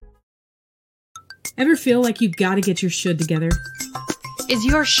Ever feel like you've got to get your should together? Is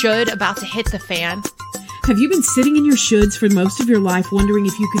your should about to hit the fan? Have you been sitting in your shoulds for most of your life wondering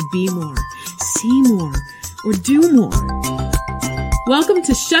if you could be more, see more, or do more? Welcome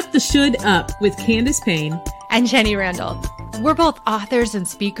to Shut the Should Up with Candace Payne and Jenny Randall. We're both authors and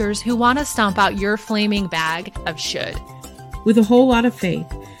speakers who want to stomp out your flaming bag of should. With a whole lot of faith,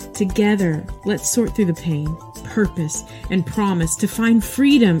 together, let's sort through the pain, purpose, and promise to find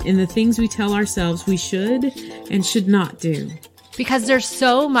freedom in the things we tell ourselves we should and should not do. Because there's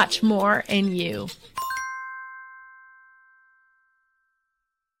so much more in you.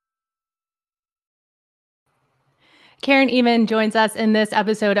 Karen Ehman joins us in this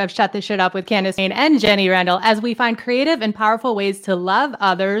episode of Shut the Should Up with Candace Payne and Jenny Randall as we find creative and powerful ways to love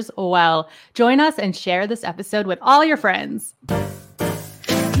others well. Join us and share this episode with all your friends.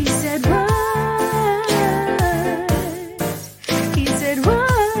 He said what? He said what?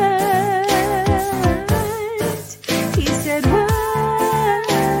 He said what?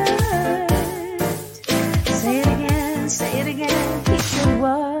 Say it again, say it again. He said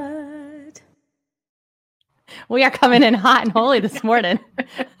what? We are coming in hot and holy this morning.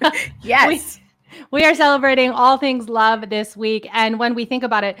 Yes. We are celebrating all things love this week. And when we think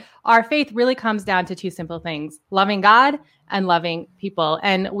about it, our faith really comes down to two simple things: loving God and loving people.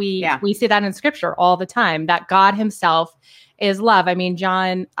 And we see that in scripture all the time, that God himself is love. I mean, 1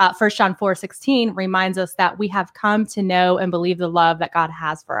 John 4:16 reminds us that we have come to know and believe the love that God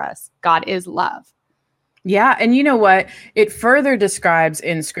has for us. God is love. Yeah. And you know what? It further describes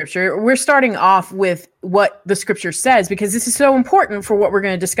in scripture. We're starting off with what the scripture says, because this is so important for what we're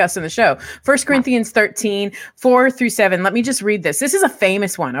going to discuss in the show. 1 Corinthians 13:4-7. Let me just read this. This is a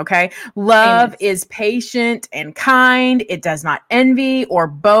famous one. Okay. Love is patient and kind. It does not envy or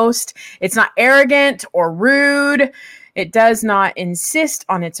boast. It's not arrogant or rude. It does not insist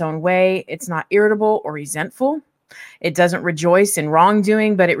on its own way. It's not irritable or resentful. It doesn't rejoice in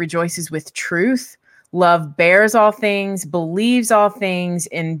wrongdoing, but it rejoices with truth. Love bears all things, believes all things,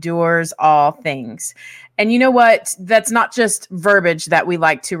 endures all things. And you know what? That's not just verbiage that we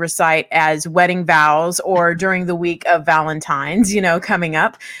like to recite as wedding vows or during the week of Valentine's, coming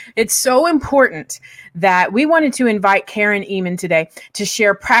up. It's so important that we wanted to invite Karen Ehman today to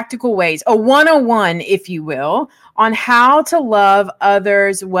share practical ways, a 101, if you will, on how to love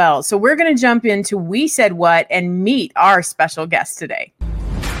others well. So we're going to jump into We Said What and meet our special guest today.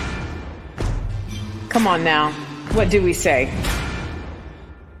 Come on now. What do we say?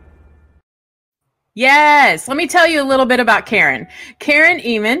 Yes. Let me tell you a little bit about Karen. Karen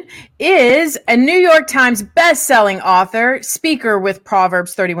Ehman is a New York Times best-selling author, speaker with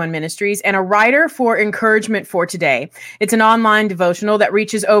Proverbs 31 Ministries, and a writer for Encouragement for Today. It's an online devotional that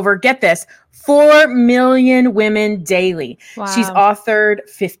reaches over, get this, 4 million women daily. Wow. She's authored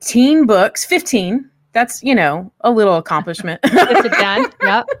 15 books, 15. That's, a little accomplishment. It's done.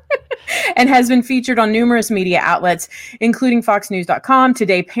 Yep. And has been featured on numerous media outlets, including FoxNews.com,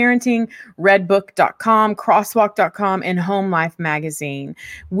 Today Parenting, Redbook.com, Crosswalk.com, and Home Life Magazine.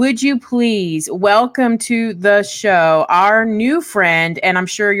 Would you please welcome to the show our new friend, and I'm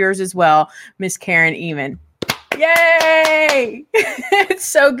sure yours as well, Miss Karen Ehman. Yay! It's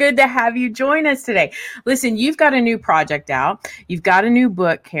so good to have you join us today. Listen, you've got a new project out. You've got a new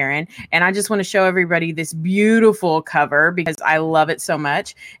book, Karen, and I just want to show everybody this beautiful cover because I love it so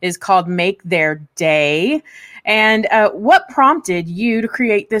much. It's called Make Their Day. And what prompted you to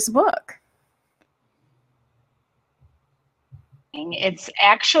create this book? It's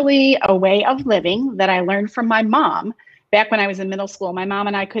actually a way of living that I learned from my mom back when I was in middle school. My mom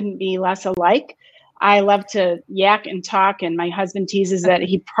and I couldn't be less alike. I love to yak and talk, and my husband teases that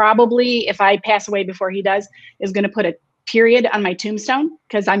he probably, if I pass away before he does, is going to put a period on my tombstone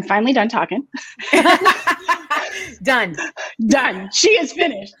because I'm finally done talking. Done. She is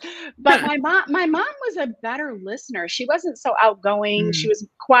finished. But my mom was a better listener. She wasn't so outgoing. She was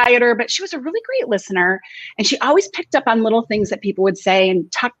quieter, but she was a really great listener. And she always picked up on little things that people would say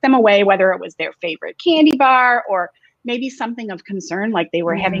and tucked them away, whether it was their favorite candy bar or maybe something of concern, like they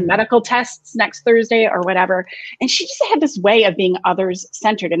were having medical tests next Thursday or whatever. And she just had this way of being others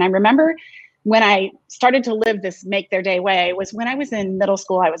centered. And I remember when I started to live this Make Their Day way was when I was in middle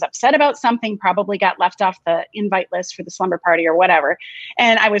school. I was upset about something, probably got left off the invite list for the slumber party or whatever.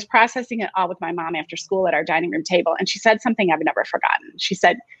 And I was processing it all with my mom after school at our dining room table. And she said something I've never forgotten. She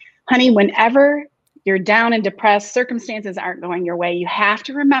said, honey, whenever you're down and depressed, circumstances aren't going your way, you have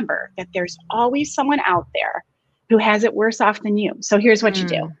to remember that there's always someone out there who has it worse off than you. So here's what you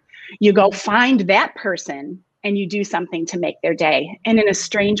do. You go find that person and you do something to make their day. And in a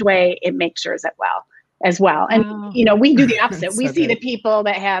strange way, it makes yours as well. as well. And, we do the opposite. We So see good. the people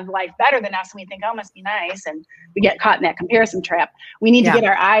that have life better than us and we think, oh, must be nice. And we get caught in that comparison trap. We need to get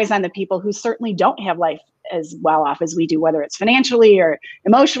our eyes on the people who certainly don't have life as well off as we do, whether it's financially or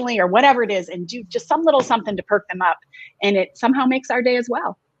emotionally or whatever it is, and do just some little something to perk them up. And it somehow makes our day as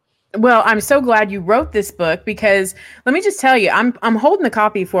well. Well, I'm so glad you wrote this book, because let me just tell you, I'm holding the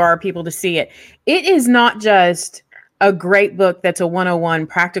copy for our people to see it. It is not just a great book that's a 101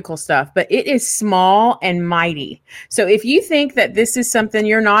 practical stuff, but it is small and mighty. So if you think that this is something,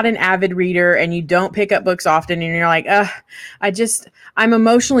 you're not an avid reader and you don't pick up books often and you're like, I'm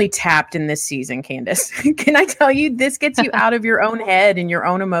emotionally tapped in this season, Candace. Can I tell you, this gets you out of your own head and your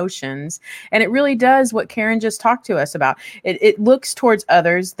own emotions. And it really does what Karen just talked to us about. It looks towards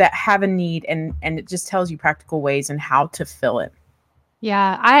others that have a need, and it just tells you practical ways and how to fill it.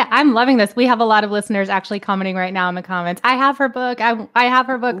 Yeah, I'm loving this. We have a lot of listeners actually commenting right now in the comments. I have her book. I have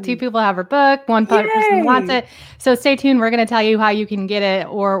her book. 2 people have her book. 1 person wants it. So stay tuned. We're going to tell you how you can get it,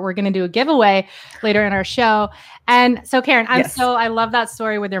 or we're going to do a giveaway later in our show. And so, Karen, I love that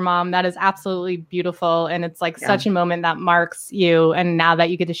story with your mom. That is absolutely beautiful. And it's like such a moment that marks you. And now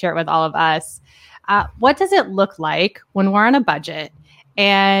that you get to share it with all of us, what does it look like when we're on a budget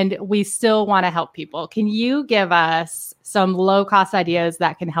and we still want to help people? Can you give us some low-cost ideas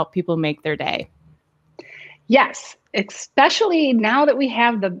that can help people make their day? Yes, especially now that we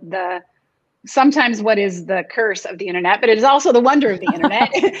have the sometimes what is the curse of the internet, but it is also the wonder of the internet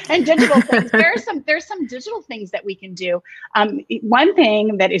and digital things. There's some digital things that we can do. One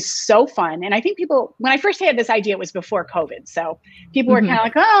thing that is so fun, and I think people, when I first had this idea, it was before COVID. So people were kind of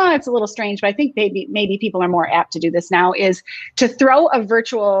like, oh, it's a little strange, but I think maybe people are more apt to do this now, is to throw a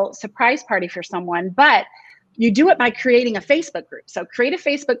virtual surprise party for someone, but you do it by creating a Facebook group. So create a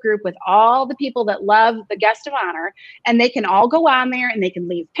Facebook group with all the people that love the guest of honor, and they can all go on there and they can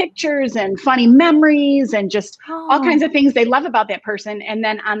leave pictures and funny memories and just all kinds of things they love about that person. And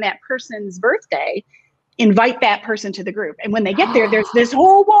then on that person's birthday, invite that person to the group. And when they get there, there's this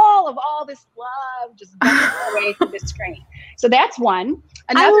whole wall of all this love just going away through the screen. So that's one.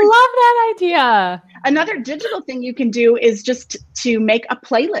 I love that idea. Another digital thing you can do is just to make a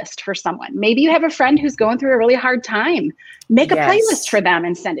playlist for someone. Maybe you have a friend who's going through a really hard time. Make a playlist for them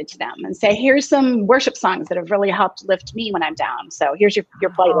and send it to them and say, here's some worship songs that have really helped lift me when I'm down. So here's your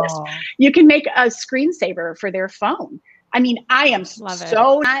playlist. You can make a screensaver for their phone. I mean, I am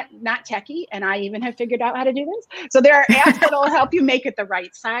not techie, and I even have figured out how to do this. So there are apps that will help you make it the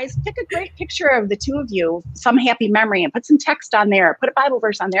right size. Pick a great picture of the two of you, some happy memory, and put some text on there, put a Bible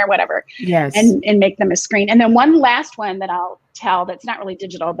verse on there, whatever. Yes. And make them a screen. And then one last one that I'll tell that's not really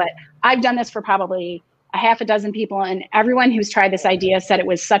digital, but I've done this for probably a half a dozen people, and everyone who's tried this idea said it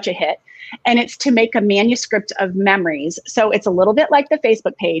was such a hit. And it's to make a manuscript of memories. So it's a little bit like the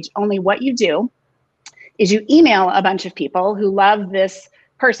Facebook page, only what you do is you email a bunch of people who love this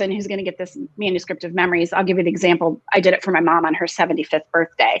person who's going to get this manuscript of memories. I'll give you the example. I did it for my mom on her 75th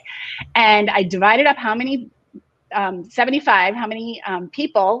birthday. And I divided up how many 75, how many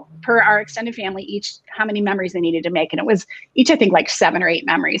people per our extended family, each, how many memories they needed to make. And it was each, I think, like 7 or 8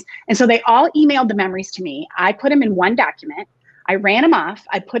 memories. And so they all emailed the memories to me. I put them in one document. I ran them off.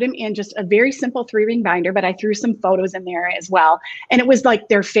 I put them in just a very simple 3-ring binder, but I threw some photos in there as well. And it was like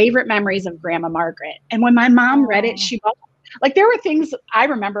their favorite memories of Grandma Margaret. And when my mom read it, she like, there were things I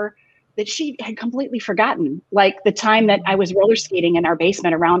remember that she had completely forgotten, like the time that I was roller skating in our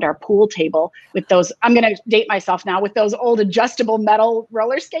basement around our pool table with those, I'm going to date myself now, with those old adjustable metal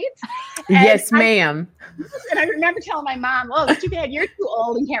roller skates. Yes, ma'am. And I remember telling my mom, oh, it's too bad you're too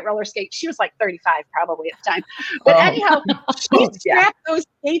old and can't roller skate. She was like 35 probably at the time. But anyhow, she strapped those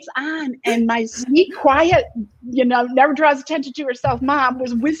skates on, and my sweet, quiet, never draws attention to herself mom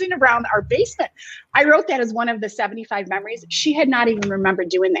was whizzing around our basement. I wrote that as one of the 75 memories. She had not even remembered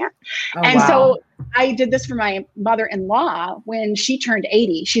doing that. So I did this for my mother-in-law when she turned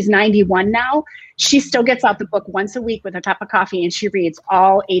 80. She's 91 now. She still gets out the book once a week with a cup of coffee, and she reads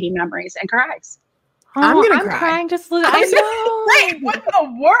all 80 memories and cries. I'm crying just looking. I know. What in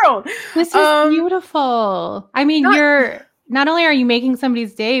the world? This is beautiful. I mean, you're not only are you making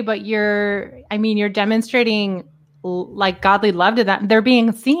somebody's day, but you're demonstrating like godly love to them. They're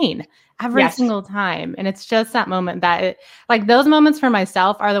being seen every single time. And it's just that moment that like those moments for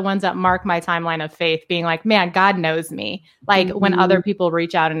myself are the ones that mark my timeline of faith, being like, man, God knows me. Like when other people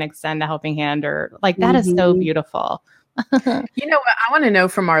reach out and extend a helping hand, or like, that is so beautiful. You know what? I want to know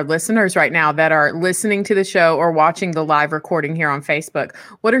from our listeners right now that are listening to the show or watching the live recording here on Facebook,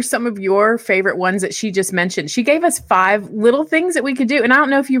 what are some of your favorite ones that she just mentioned? She gave us 5 little things that we could do. And I don't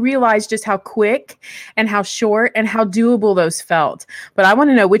know if you realize just how quick and how short and how doable those felt. But I want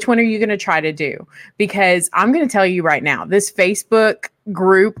to know, which one are you going to try to do? Because I'm going to tell you right now, this Facebook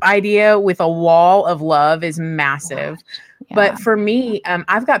group idea with a wall of love is massive. Yeah. But for me,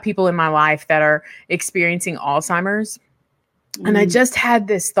 I've got people in my life that are experiencing Alzheimer's. And I just had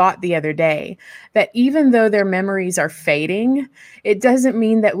this thought the other day that even though their memories are fading, it doesn't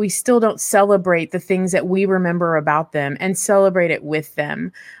mean that we still don't celebrate the things that we remember about them and celebrate it with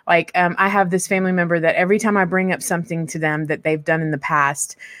them. Like I have this family member that every time I bring up something to them that they've done in the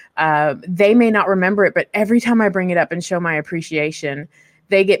past, they may not remember it, but every time I bring it up and show my appreciation,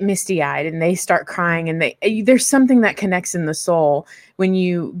 they get misty-eyed and they start crying, and there's something that connects in the soul when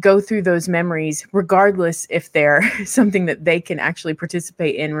you go through those memories, regardless if they're something that they can actually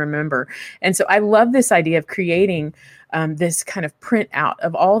participate in, remember. And so I love this idea of creating this kind of print out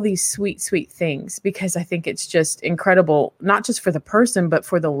of all these sweet, sweet things, because I think it's just incredible, not just for the person, but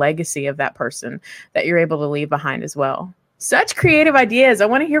for the legacy of that person that you're able to leave behind as well. Such creative ideas. I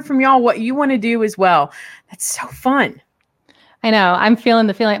want to hear from y'all what you want to do as well. That's so fun. I know. I'm feeling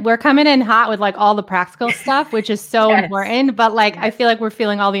the feeling. We're coming in hot with like all the practical stuff, which is so important. But like, I feel like we're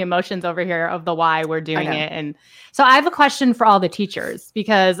feeling all the emotions over here of the why we're doing it. And so I have a question for all the teachers,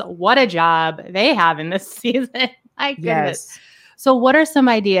 because what a job they have in this season. My goodness. Yes. So what are some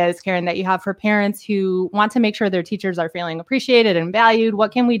ideas, Karen, that you have for parents who want to make sure their teachers are feeling appreciated and valued?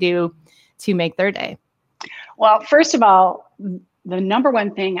 What can we do to make their day? Well, first of all, the number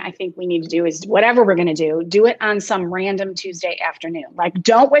one thing I think we need to do is whatever we're going to do it on some random Tuesday afternoon. Like,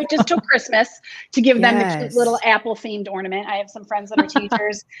 don't wait just till Christmas to give them the cute little apple themed ornament. I have some friends that are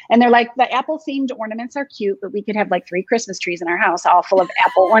teachers and they're like, the apple themed ornaments are cute, but we could have like 3 Christmas trees in our house, all full of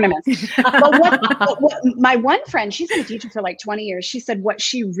apple ornaments. But what my one friend, she's been a teacher for like 20 years. She said what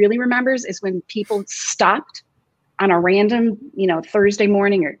she really remembers is when people stopped on a random, Thursday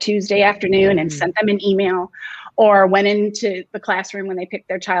morning or Tuesday afternoon and sent them an email, or went into the classroom when they picked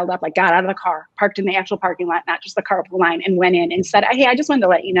their child up, like got out of the car, parked in the actual parking lot, not just the carpool line, and went in and said, hey, I just wanted to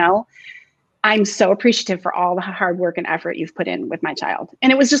let you know, I'm so appreciative for all the hard work and effort you've put in with my child.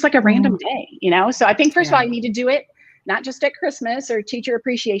 And it was just like a random day, So I think, first of all, you need to do it, not just at Christmas or Teacher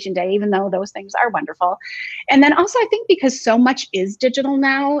Appreciation Day, even though those things are wonderful. And then also, I think because so much is digital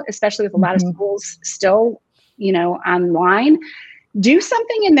now, especially with a lot of schools still, online, do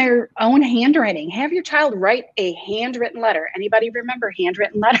something in their own handwriting. Have your child write a handwritten letter. Anybody remember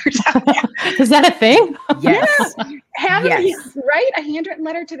handwritten letters out there? Is that a thing? Yes. Have them write a handwritten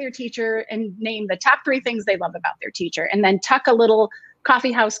letter to their teacher and name the top 3 things they love about their teacher, and then tuck a little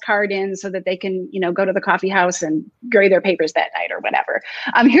coffee house card in so that they can, go to the coffee house and grade their papers that night or whatever.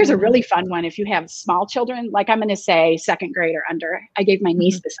 Here's a really fun one. If you have small children, like I'm going to say 2nd grade or under, I gave my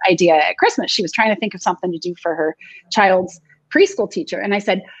niece this idea at Christmas. She was trying to think of something to do for her child's preschool teacher. And I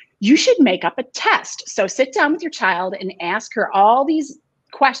said, you should make up a test. So sit down with your child and ask her all these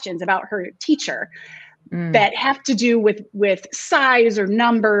questions about her teacher that have to do with size or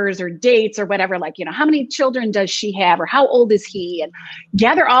numbers or dates or whatever, like, how many children does she have, or how old is he, and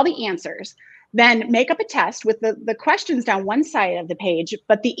gather all the answers. Then make up a test with the questions down one side of the page,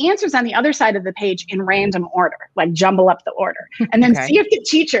 but the answers on the other side of the page in random order, like jumble up the order. And then see if the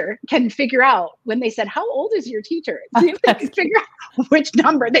teacher can figure out, when they said, how old is your teacher? See if they can figure out which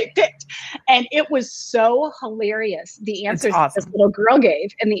number they picked. And it was so hilarious, the answers this little girl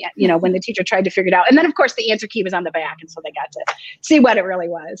gave. And when the teacher tried to figure it out. And then of course the answer key was on the back. And so they got to see what it really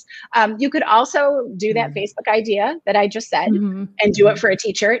was. You could also do that Facebook idea that I just said and do it for a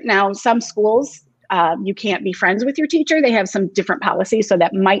teacher. Now, some schools, you can't be friends with your teacher. They have some different policies, so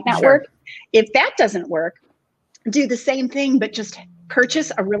that might not work. If that doesn't work, do the same thing, but just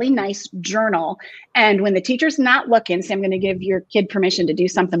purchase a really nice journal. And when the teacher's not looking, say I'm going to give your kid permission to do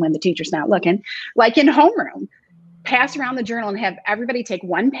something when the teacher's not looking, like in homeroom, pass around the journal and have everybody take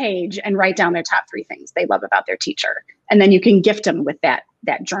 1 page and write down their top 3 things they love about their teacher. And then you can gift them with that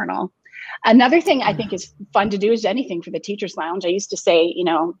journal. Another thing I think is fun to do is anything for the teacher's lounge. I used to say,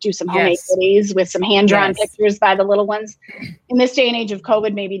 do some homemade goodies with some hand-drawn pictures by the little ones. In this day and age of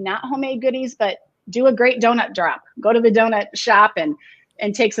COVID, maybe not homemade goodies, but do a great donut drop. Go to the donut shop and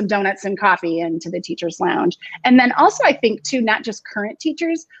take some donuts and coffee into the teacher's lounge. And then also, I think too, not just current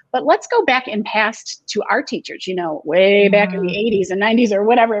teachers, but let's go back and past to our teachers, way back in the 80s and 90s or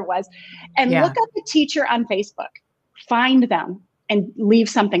whatever it was, and look up the teacher on Facebook, find them, and leave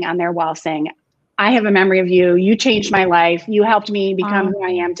something on their wall saying, I have a memory of you. You changed my life. You helped me become who I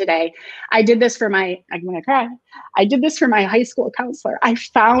am today. I'm going to cry. I did this for my high school counselor. I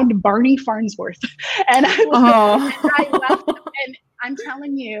found Barney Farnsworth and I left, and I'm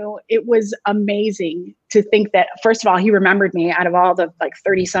telling you, it was amazing to think that, first of all, he remembered me out of all the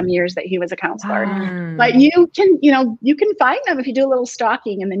 30 some years that he was a counselor. But you can find them if you do a little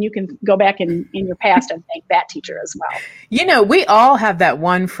stalking, and then you can go back in your past and thank that teacher as well. We all have that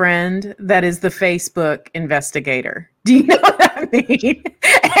one friend that is the Facebook investigator. Do you know what I mean?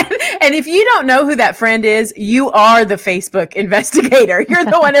 And if you don't know who that friend is, you are the Facebook investigator. You're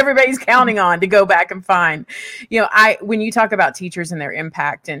the one everybody's counting on to go back and find. When you talk about teachers and their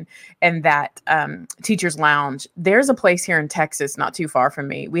impact and that Teachers Lounge, there's a place here in Texas, not too far from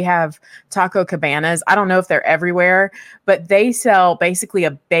me. We have Taco Cabanas. I don't know if they're everywhere, but they sell basically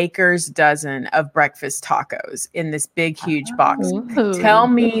a baker's dozen of breakfast tacos in this big, huge box. Tell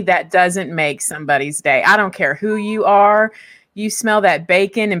me that doesn't make somebody's day. I don't care who you are. You smell that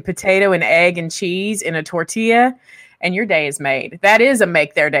bacon and potato and egg and cheese in a tortilla, and your day is made. That is a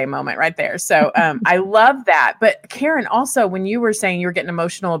make their day moment right there. So I love that. But Karen, also, when you were saying you were getting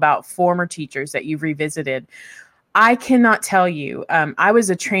emotional about former teachers that you've revisited, I cannot tell you. I was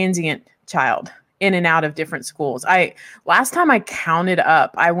a transient child in and out of different schools. Last time I counted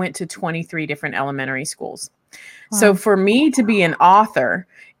up, I went to 23 different elementary schools. Wow. So for me to be an author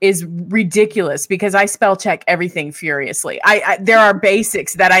is ridiculous because I spell check everything furiously. There are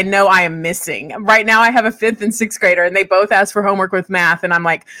basics that I know I am missing. Right now I have a 5th and 6th grader and they both ask for homework with math. And I'm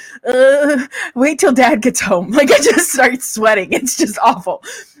like, wait till dad gets home. I just start sweating. It's just awful.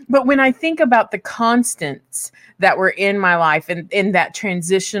 But when I think about the constants that were in my life and in that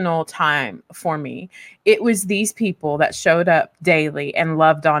transitional time for me, it was these people that showed up daily and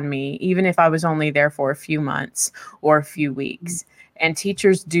loved on me, even if I was only there for a few months or a few weeks. And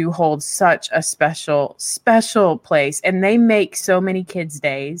teachers do hold such a special, special place. And they make so many kids'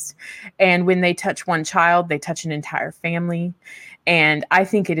 days. And when they touch one child, they touch an entire family. And I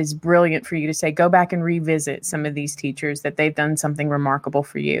think it is brilliant for you to say, go back and revisit some of these teachers that they've done something remarkable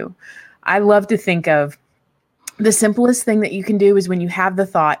for you. I love to think of the simplest thing that you can do is when you have the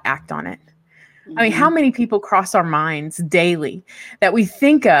thought, act on it. I mean, how many people cross our minds daily that we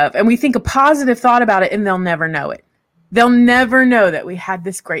think of and we think a positive thought about it and they'll never know it. They'll never know that we had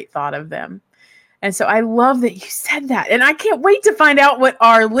this great thought of them. And so I love that you said that. And I can't wait to find out what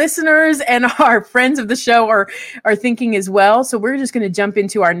our listeners and our friends of the show are thinking as well. So we're just going to jump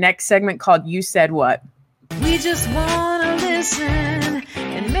into our next segment called You Said What? We just want to listen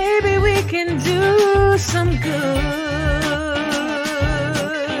and maybe we can do some good.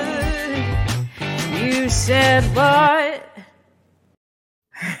 You said what?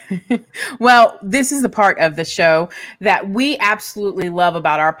 Well, this is the part of the show that we absolutely love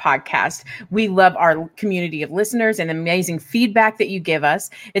about our podcast. We love our community of listeners and amazing feedback that you give us.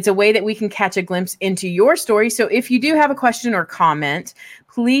 It's a way that we can catch a glimpse into your story. So if you do have a question or comment,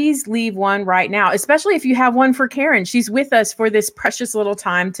 please leave one right now, especially if you have one for Karen. She's with us for this precious little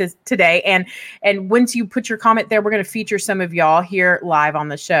time today. And once you put your comment there, we're going to feature some of y'all here live on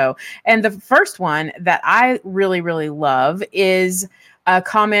the show. And the first one that I really, really love is a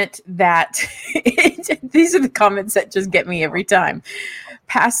comment that these are the comments that just get me every time.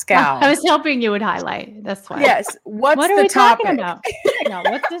 Pascal. I was hoping you would highlight. That's why. Yes. What are we talking about? No,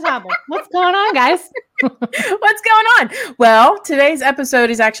 what's the topic? What's going on, guys? What's going on? Well, today's episode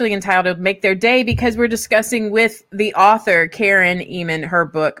is actually entitled Make Their Day because we're discussing with the author, Karen Ehman, her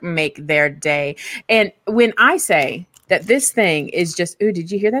book, Make Their Day. And when I say that this thing is just, ooh, did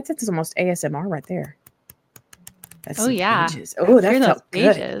you hear that? That's almost ASMR right there. That's pages. Oh, that felt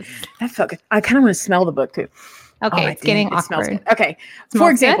good. That felt good. I kind of want to smell the book too. Okay, it's getting awkward. Okay, for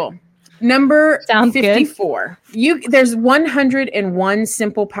example, number 54. There's 101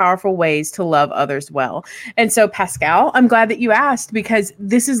 simple, powerful ways to love others well. And so, Pascal, I'm glad that you asked because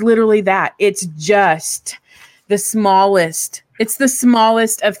this is literally that. It's just the smallest. It's the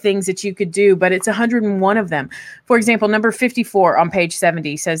smallest of things that you could do, but it's 101 of them. For example, number 54 on page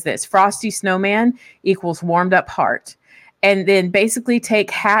 70 says this: frosty snowman equals warmed up heart. And then basically take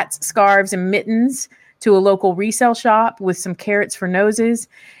hats, scarves, and mittens to a local resale shop with some carrots for noses,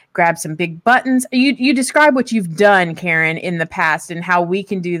 grab some big buttons. You describe what you've done, Karen, in the past and how we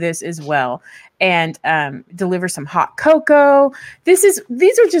can do this as well. And deliver some hot cocoa. These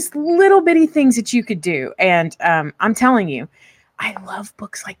are just little bitty things that you could do. And I'm telling you, I love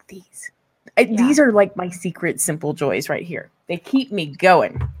books like these. These are like my secret simple joys right here. They keep me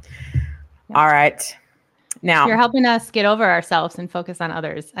going. Yeah. All right. Now you're helping us get over ourselves and focus on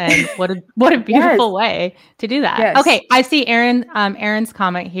others. And what a beautiful way to do that. Yes. Okay. I see Aaron's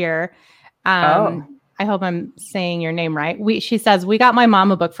comment here. I hope I'm saying your name right. She says, we got my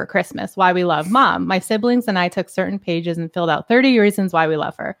mom a book for Christmas, Why We Love Mom. My siblings and I took certain pages and filled out 30 reasons why we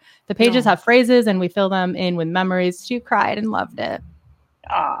love her. The pages have phrases and we fill them in with memories. She cried and loved it.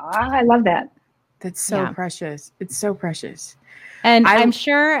 Aw, I love that. That's so precious. It's so precious. And I'm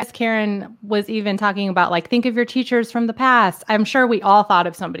sure, as Karen was even talking about, like, think of your teachers from the past. I'm sure we all thought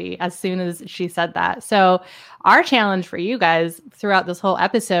of somebody as soon as she said that. So our challenge for you guys throughout this whole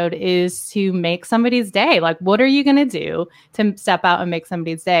episode is to make somebody's day. Like, what are you going to do to step out and make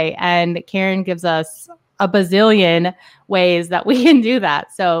somebody's day? And Karen gives us a bazillion ways that we can do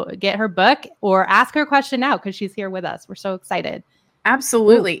that. So get her book or ask her a question now because she's here with us. We're so excited.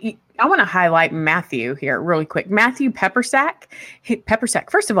 Absolutely. I want to highlight Matthew here really quick. Matthew Peppersack.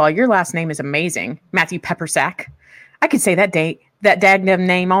 Peppersack. First of all, your last name is amazing. Matthew Peppersack. I could say that daggum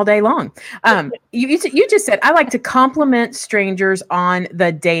name all day long. You just said, I like to compliment strangers on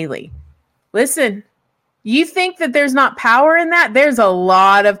the daily. Listen, you think that there's not power in that? There's a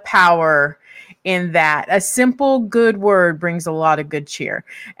lot of power in that. A simple good word brings a lot of good cheer.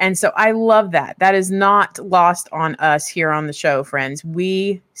 And so I love that. That is not lost on us here on the show, friends.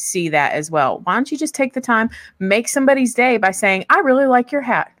 We see that as well. Why don't you just take the time, make somebody's day by saying, I really like your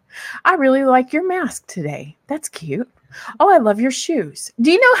hat. I really like your mask today. That's cute. Oh, I love your shoes.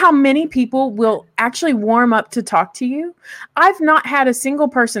 Do you know how many people will actually warm up to talk to you? I've not had a single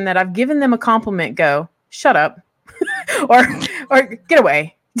person that I've given them a compliment go, shut up, or get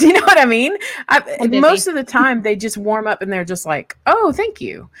away. Do you know what I mean? Most of the time, they just warm up and they're just like, oh, thank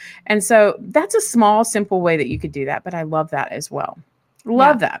you. And so that's a small, simple way that you could do that. But I love that as well.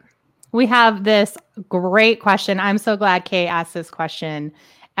 Love that. We have this great question. I'm so glad Kay asked this question.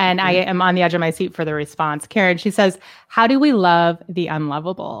 And I am on the edge of my seat for the response. Karen, she says, how do we love the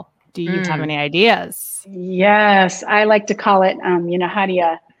unlovable? Do you have any ideas? Yes. I like to call it, how do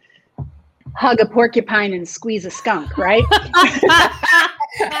you hug a porcupine and squeeze a skunk, right?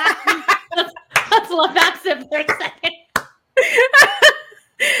 Let's let that sit for a second.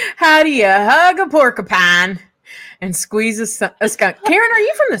 How do you hug a porcupine and squeeze a skunk? Karen, are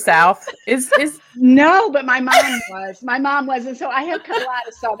you from the South? Is No, but my mom was. My mom was, and so I have a lot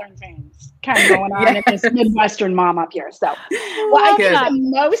of Southern things kind of going on in this Midwestern mom up here. So, I think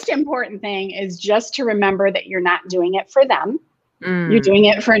the most important thing is just to remember that you're not doing it for them. You're doing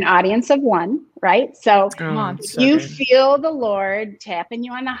it for an audience of one, right? So you feel the Lord tapping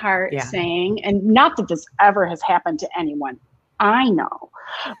you on the heart saying, and not that this ever has happened to anyone, I know.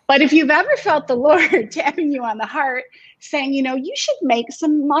 But if you've ever felt the Lord tapping you on the heart saying, you should make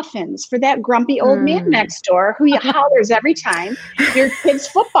some muffins for that grumpy old man next door who hollers every time your kid's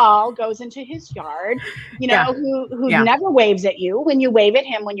football goes into his yard, who never waves at you when you wave at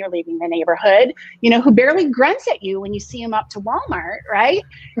him when you're leaving the neighborhood, who barely grunts at you when you see him up to Walmart, right?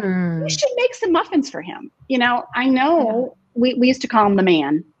 You should make some muffins for him. I know we used to call him the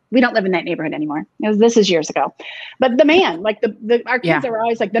man. We don't live in that neighborhood anymore. This is years ago. But the man, like our kids are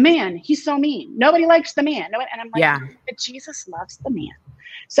always like, the man, he's so mean. Nobody likes the man. And I'm like, but Jesus loves the man.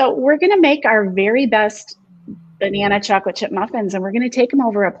 So we're going to make our very best banana chocolate chip muffins and we're going to take them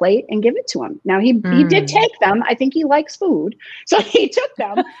over a plate and give it to him. Now he did take them. I think he likes food. So he took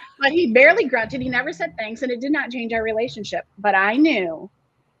them, but he barely grunted. He never said thanks and it did not change our relationship. But I knew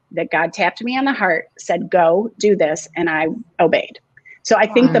that God tapped me on the heart, said, go do this. And I obeyed. So I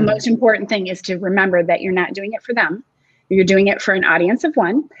think the most important thing is to remember that you're not doing it for them. You're doing it for an audience of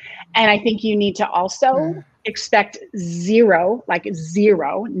one. And I think you need to also expect zero,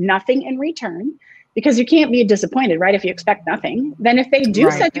 nothing in return, because you can't be disappointed, right? If you expect nothing, then if they do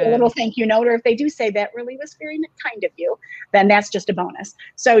send you a little thank you note, or if they do say that really was very kind of you, then that's just a bonus.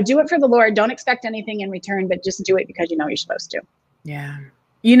 So do it for the Lord. Don't expect anything in return, but just do it because you know you're supposed to. Yeah.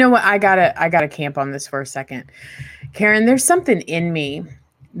 You know what? I gotta camp on this for a second. Karen, there's something in me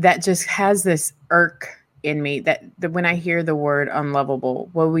that just has this irk in me that when I hear the word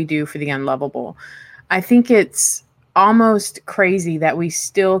unlovable, what we do for the unlovable, I think it's almost crazy that we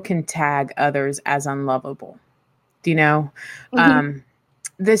still can tag others as unlovable. Do you know?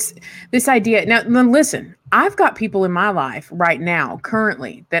 This idea. Now, listen, I've got people in my life right now,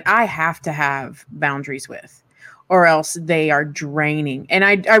 currently, that I have to have boundaries with. Or else they are draining. And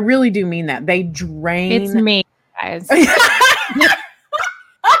I really do mean that. They drain. It's me, guys. We're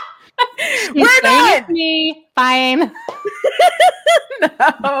done. It's me. Fine.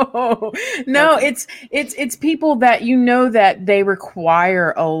 No, it's people that that they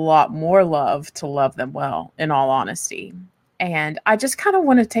require a lot more love to love them well, in all honesty. And I just kind of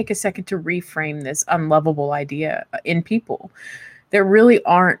want to take a second to reframe this unlovable idea in people. There really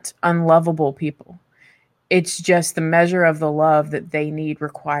aren't unlovable people. It's just the measure of the love that they need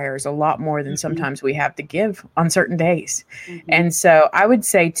requires a lot more than sometimes we have to give on certain days. And so I would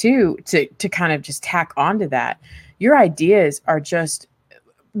say too, to kind of just tack onto that, your ideas are just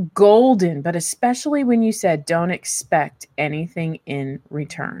golden, but especially when you said don't expect anything in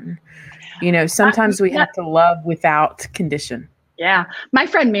return. You know, sometimes we have to love without condition. Yeah. My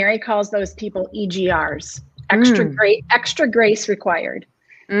friend Mary calls those people EGRs, extra grace required.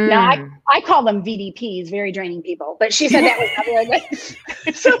 Now, I call them VDPs, very draining people, but she said that was not very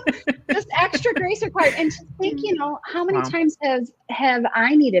good. So just extra grace required. And to think, you know, how many times have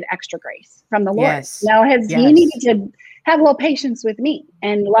I needed extra grace from the Lord? Yes. Now, has he needed to have a little patience with me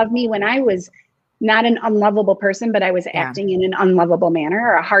and love me when I was not an unlovable person, but I was acting in an unlovable manner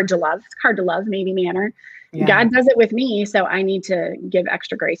or a hard to love maybe manner. Yeah. God does it with me. So I need to give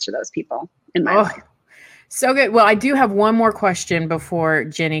extra grace to those people in my life. So good. Well, I do have one more question before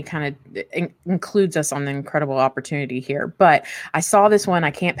Jenny kind of includes us on the incredible opportunity here. But I saw this one.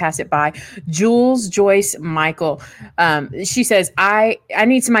 I can't pass it by. Jules Joyce Michael. She says, I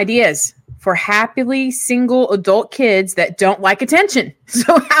need some ideas for happily single adult kids that don't like attention.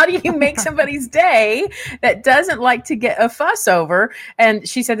 So how do you make somebody's day that doesn't like to get a fuss over? And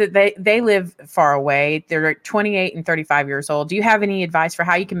she said that they live far away. They're 28 and 35 years old. Do you have any advice for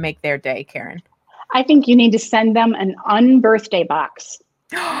how you can make their day, Karen? I think you need to send them an unbirthday box.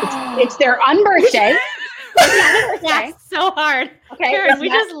 It's their unbirthday. That's so hard. Okay, Karen, we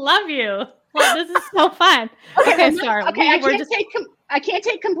just love you. Well, this is so fun. Okay, sorry. Okay, I can't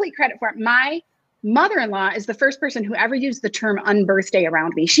take complete credit for it. My mother-in-law is the first person who ever used the term unbirthday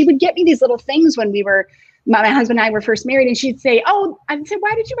around me. She would get me these little things when my husband and I were first married, and she'd say, I'd say,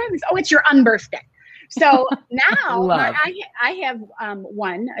 why did you buy this? Oh, it's your unbirthday. So now I have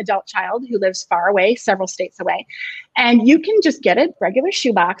one adult child who lives far away, several states away, and you can just get a regular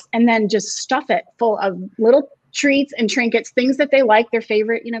shoebox and then just stuff it full of little treats and trinkets, things that they like, their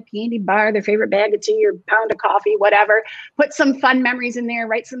favorite, candy bar, their favorite bag of tea or pound of coffee, whatever. Put some fun memories in there,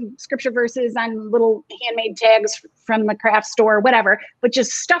 write some scripture verses on little handmade tags from the craft store, whatever, but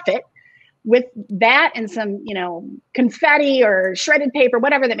just stuff it with that and some, confetti or shredded paper,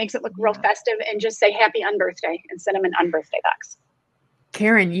 whatever that makes it look real festive, and just say happy unbirthday and send them an unbirthday box.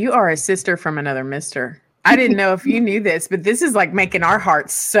 Karen, you are a sister from another mister. I didn't know if you knew this, but this is like making our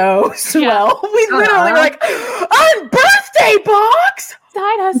hearts so swell. Yeah. We literally were like, unbirthday box!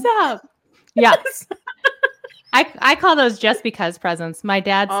 Sign us up. Yes. I call those just because presents. My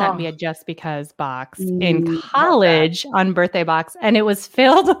dad sent me a just because box in college on birthday box, and it was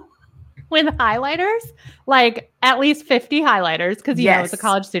filled with highlighters, like at least 50 highlighters, because you know, as a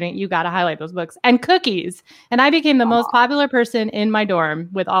college student, you got to highlight those books, and cookies. And I became the most popular person in my dorm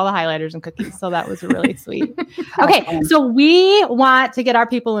with all the highlighters and cookies. So that was really sweet. Okay, so we want to get our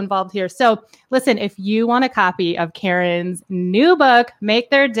people involved here. So listen, if you want a copy of Karen's new book,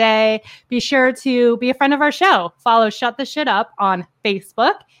 Make Their Day, be sure to be a friend of our show. Follow Shut the Shit Up on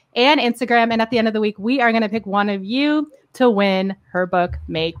Facebook and Instagram. And at the end of the week, we are going to pick one of you to win her book,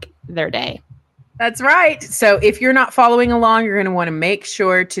 Make Their Day. That's right. So if you're not following along, you're going to want to make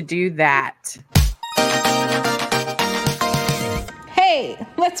sure to do that. Hey,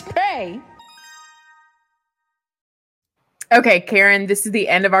 let's pray. Okay, Karen, this is the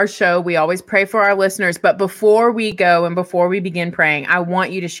end of our show. We always pray for our listeners, but before we go and before we begin praying, I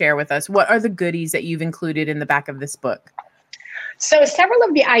want you to share with us, what are the goodies that you've included in the back of this book? So several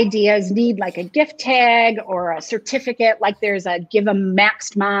of the ideas need like a gift tag or a certificate. Like there's a give a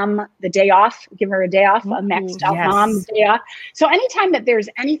maxed mom the day off, give her a day off, a maxed out mom's day off. So anytime that there's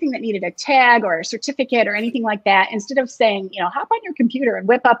anything that needed a tag or a certificate or anything like that, instead of saying, hop on your computer and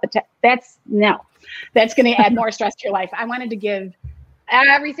whip up a tag, that's going to add more stress to your life. I wanted to give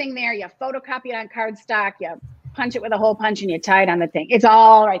everything there. You photocopy it on cardstock, you punch it with a hole punch, and you tie it on the thing. It's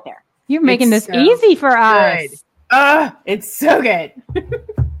all right there. You're making this easy for us. It's so good.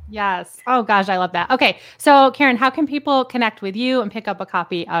 Yes. Oh gosh, I love that. Okay. So Karen, how can people connect with you and pick up a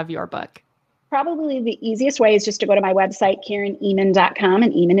copy of your book? Probably the easiest way is just to go to my website, KarenEman.com,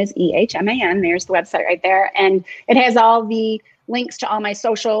 and Eman is E-H-M-A-N. There's the website right there. And it has all the links to all my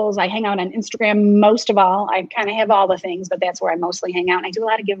socials. I hang out on Instagram most of all. I kind of have all the things, but that's where I mostly hang out. And I do a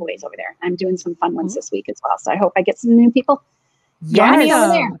lot of giveaways over there. I'm doing some fun ones this week as well. So I hope I get some new people joining me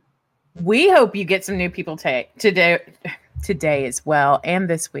over there. We hope you get some new people today as well, and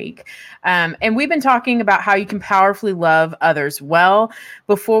this week. And we've been talking about how you can powerfully love others well.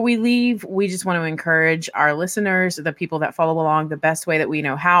 Before we leave, we just want to encourage our listeners, the people that follow along, the best way that we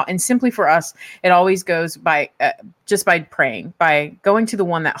know how. And simply for us, it always goes by just by praying, by going to the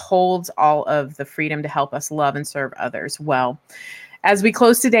one that holds all of the freedom to help us love and serve others well. As we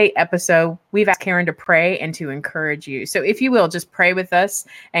close today's episode, we've asked Karen to pray and to encourage you. So if you will, just pray with us,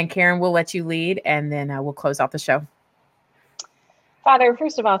 and Karen will let you lead, and then we'll close out the show. Father,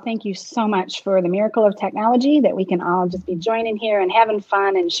 first of all, thank you so much for the miracle of technology that we can all just be joining here and having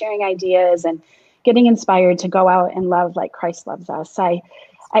fun and sharing ideas and getting inspired to go out and love like Christ loves us. I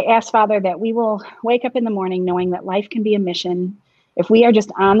ask, Father, that we will wake up in the morning knowing that life can be a mission if we are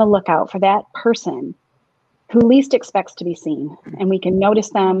just on the lookout for that person who least expects to be seen, and we can notice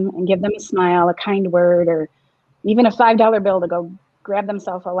them and give them a smile, a kind word, or even a $5 bill to go grab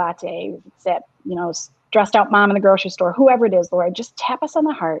themselves a latte. It's that, stressed out mom in the grocery store, whoever it is, Lord, just tap us on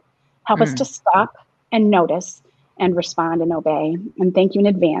the heart. Help us to stop and notice and respond and obey. And thank you in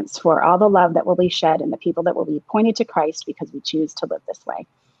advance for all the love that will be shed and the people that will be pointed to Christ because we choose to live this way.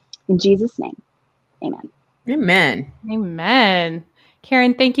 In Jesus' name, amen. Amen. Amen.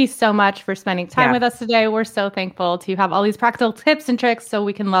 Karen, thank you so much for spending time with us today. We're so thankful to have all these practical tips and tricks so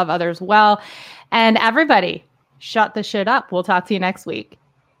we can love others well. And everybody, shut the shit up. We'll talk to you next week.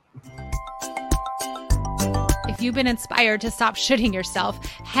 If you've been inspired to stop shitting yourself,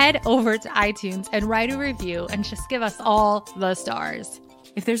 head over to iTunes and write a review and just give us all the stars.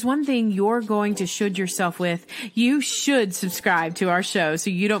 If there's one thing you're going to should yourself with, you should subscribe to our show so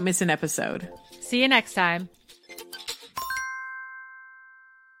you don't miss an episode. See you next time.